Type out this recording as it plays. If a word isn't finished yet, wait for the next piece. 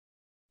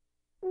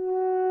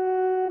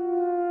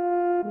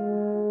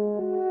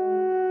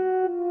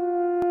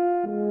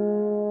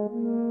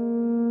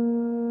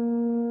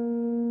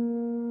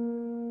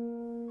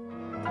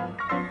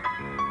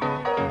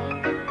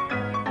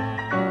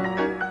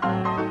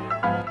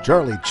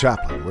Charlie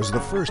Chaplin was the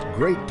first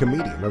great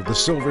comedian of the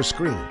silver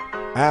screen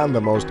and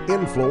the most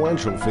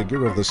influential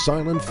figure of the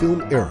silent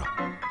film era.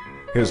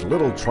 His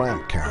little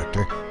tramp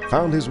character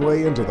found his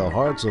way into the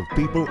hearts of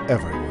people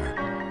everywhere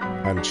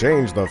and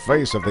changed the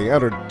face of the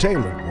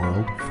entertainment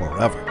world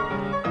forever.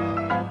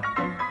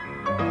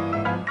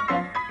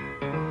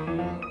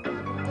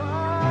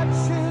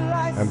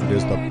 And it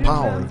is the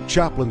power of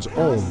Chaplin's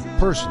own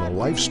personal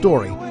life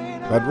story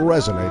that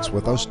resonates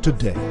with us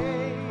today.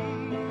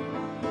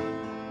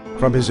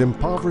 From his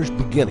impoverished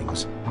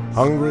beginnings,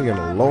 hungry and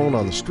alone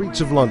on the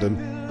streets of London,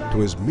 to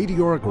his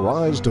meteoric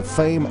rise to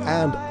fame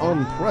and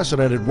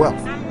unprecedented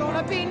wealth,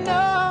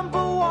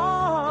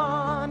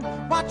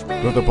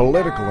 to the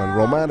political and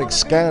romantic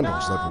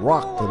scandals that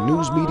rocked the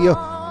news media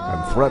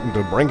and threatened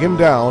to bring him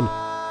down,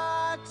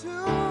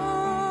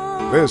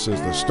 this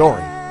is the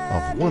story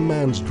of one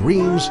man's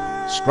dreams,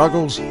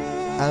 struggles,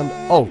 and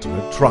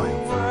ultimate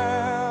triumph.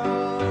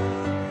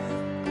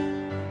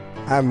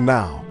 And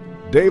now,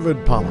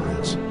 David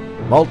Pomeranz,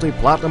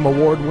 multi-platinum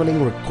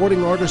award-winning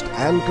recording artist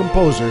and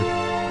composer,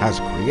 has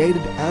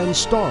created and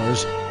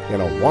stars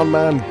in a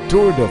one-man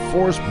tour de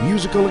force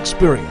musical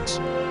experience,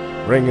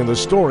 bringing the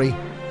story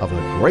of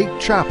a great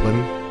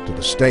Chaplin to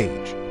the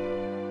stage.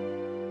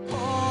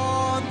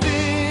 On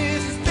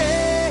this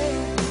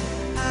day,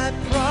 I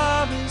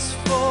promise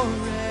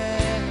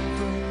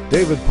forever.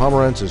 David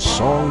Pomeranz's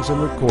songs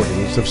and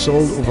recordings have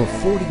sold over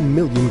 40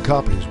 million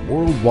copies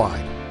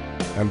worldwide,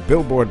 and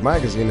Billboard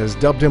magazine has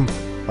dubbed him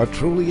a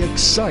truly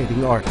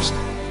exciting artist,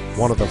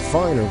 one of the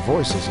finer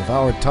voices of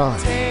our time.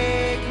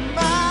 Take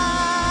my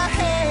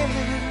hand,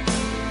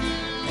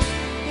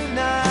 and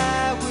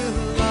I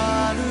will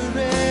honor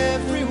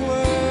every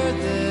word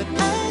that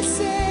I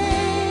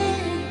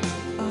say.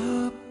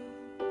 Up,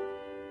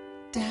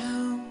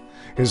 down.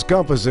 His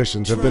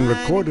compositions have been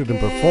recorded and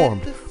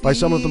performed by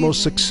some of the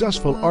most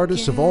successful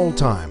artists of all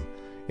time,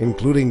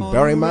 including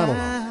Barry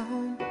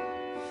Manilow,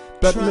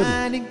 Bette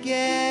Midler,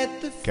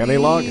 Kenny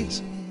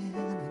Loggins,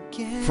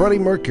 Freddie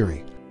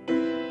Mercury,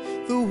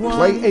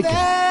 Clay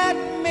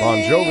Aiken, Bon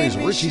Jovi's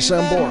Richie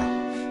Sambora,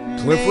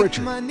 Cliff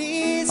Richard,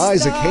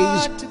 Isaac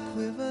Hayes,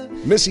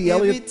 Missy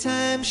Elliott,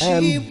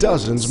 and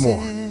dozens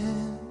more.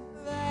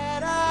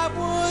 That I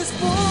was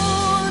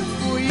born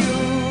for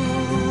you,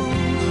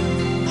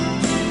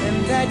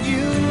 and that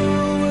you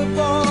were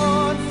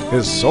born for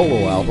His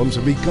solo albums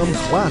have become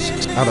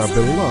classics and are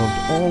beloved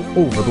all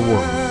over the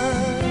world.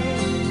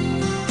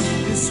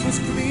 This was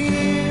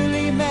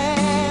clearly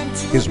meant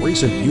to His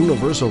recent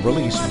universal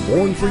release,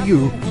 Born for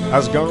You,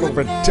 has gone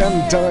over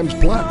 10 times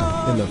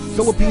platinum in the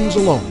Philippines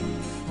alone,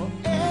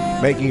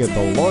 making it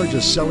the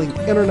largest selling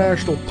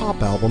international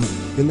pop album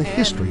in the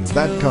history of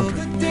that country.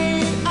 the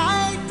day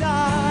I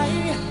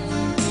die.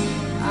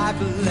 I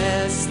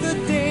bless the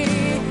day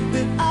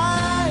that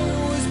I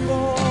was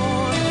born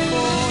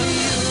for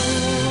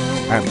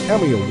you. An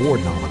Emmy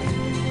Award nominee,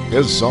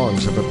 his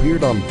songs have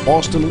appeared on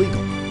Boston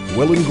Legal,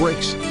 Will and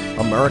Grace,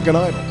 American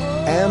Idol,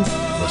 and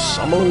the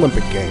Summer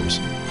Olympic Games.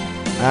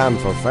 And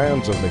for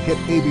fans of the hit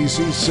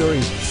ABC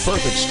series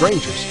Perfect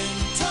Strangers,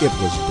 it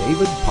was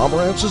David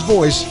Pomeranz's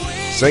voice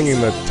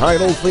singing the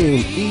title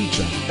theme each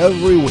and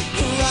every week.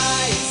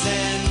 Rise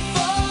and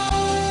fall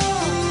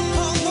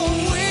on the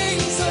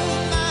wings of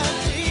my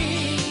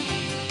dreams.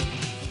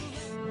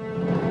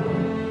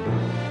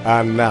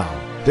 And now,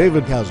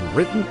 David has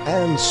written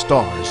and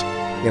stars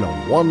in a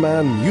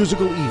one-man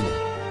musical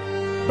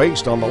evening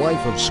based on the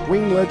life of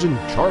screen legend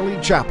Charlie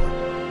Chaplin,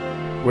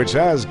 which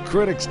has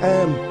critics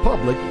and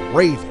public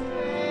raving.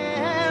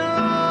 There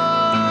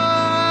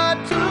are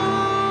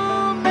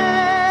too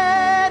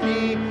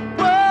many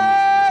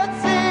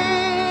words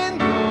in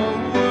the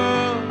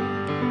world.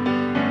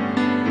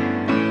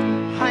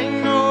 I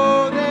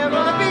know they're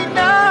gonna be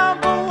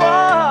number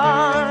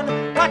one.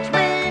 Watch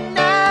me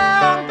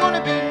now, I'm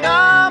gonna be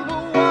number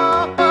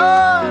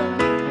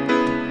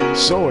one.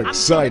 So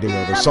exciting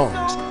are the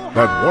songs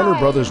that Warner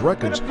Brothers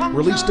Records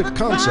released a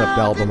concept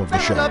album of the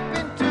show. Up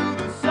into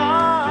the sun.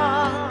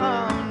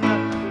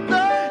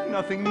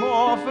 Nothing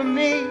more for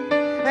me.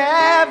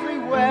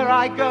 Everywhere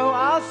I go,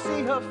 I'll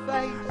see her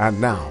face. And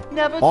now,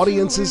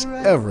 audiences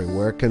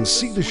everywhere can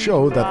see the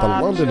show that the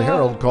London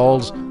Herald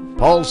calls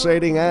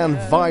pulsating and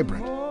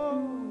vibrant.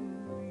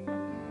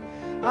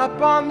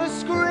 Up on the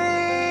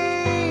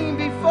screen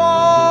before.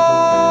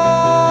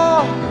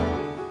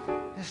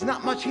 There's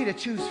not much here to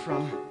choose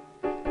from.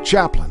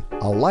 Chaplin,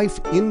 A Life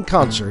in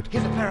Concert,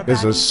 Here's a pair of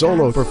is a bags.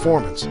 solo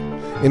performance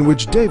in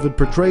which David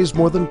portrays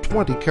more than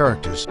 20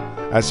 characters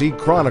as he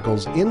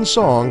chronicles in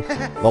song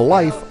the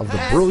life of the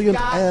brilliant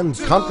and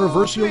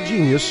controversial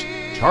genius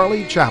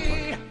Charlie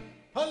Chaplin.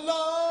 Hello.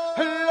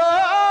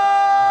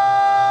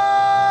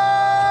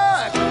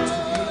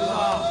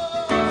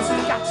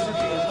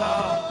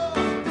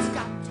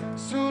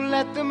 So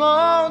let them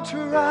all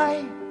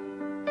try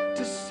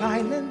to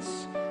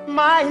silence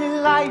my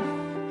life,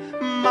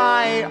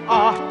 my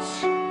art.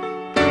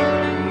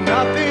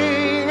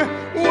 Nothing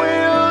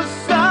will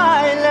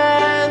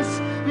silence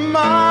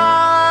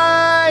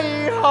my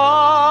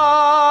heart.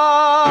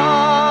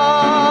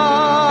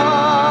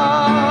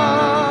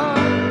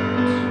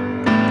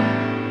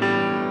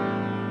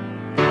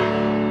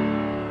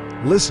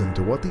 listen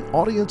to what the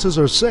audiences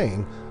are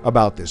saying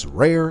about this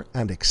rare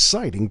and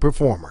exciting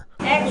performer.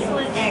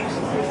 Excellent,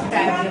 excellent.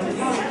 Fabulous,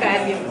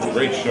 fabulous.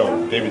 Great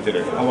show. David did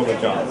a hell of a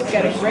job. He's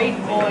got a great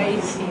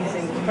voice. He's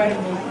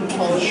incredible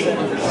composer.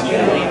 It's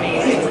really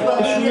amazing.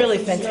 It's really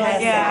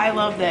fantastic. Yeah, I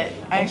loved it.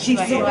 And she's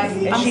 16, and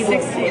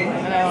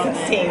I loved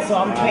it. 16, so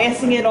I'm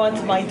passing it on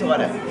to my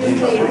daughter.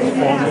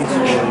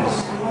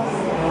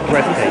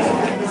 Breathtaking.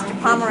 Mr.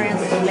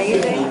 Pomeranz is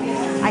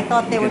amazing. I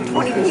thought there were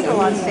 20 people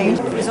on stage.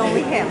 It was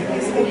only him.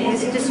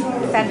 It's just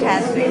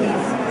fantastic.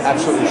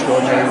 Absolutely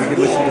extraordinary. We could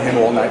listen to him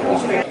all night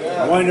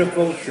long.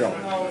 Wonderful show.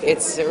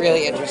 It's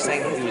really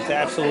interesting. He was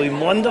absolutely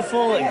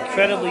wonderful,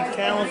 incredibly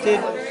talented,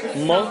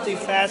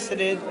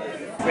 multifaceted.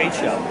 Great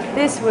show.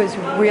 This was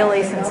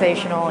really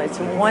sensational. It's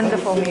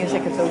wonderful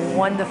music. It's a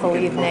wonderful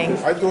evening.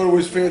 I thought it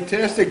was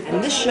fantastic.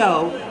 And this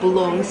show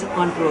belongs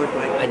on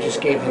Broadway. I just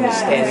gave him a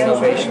standing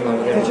ovation along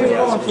with everybody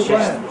else. It was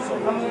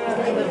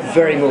just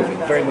very moving,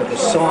 very moving. The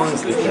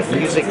songs, the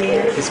music,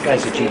 this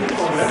guy's a genius.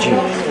 A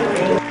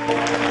genius.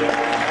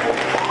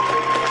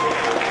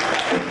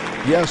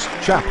 Yes,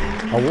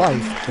 Chaplin, A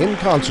Life in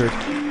Concert,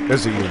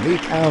 is a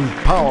unique and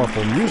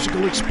powerful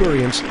musical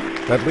experience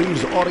that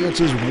leaves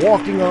audiences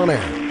walking on air,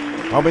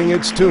 humming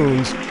its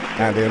tunes,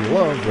 and in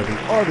love with the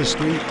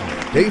artistry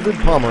of David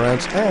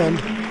Pomeranz and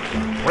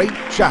the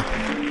great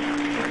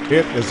Chaplin.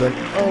 It is an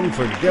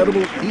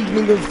unforgettable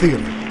evening of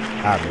theater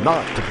and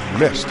not to be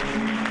missed.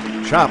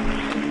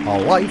 Chaplin, A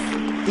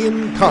Life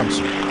in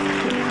Concert.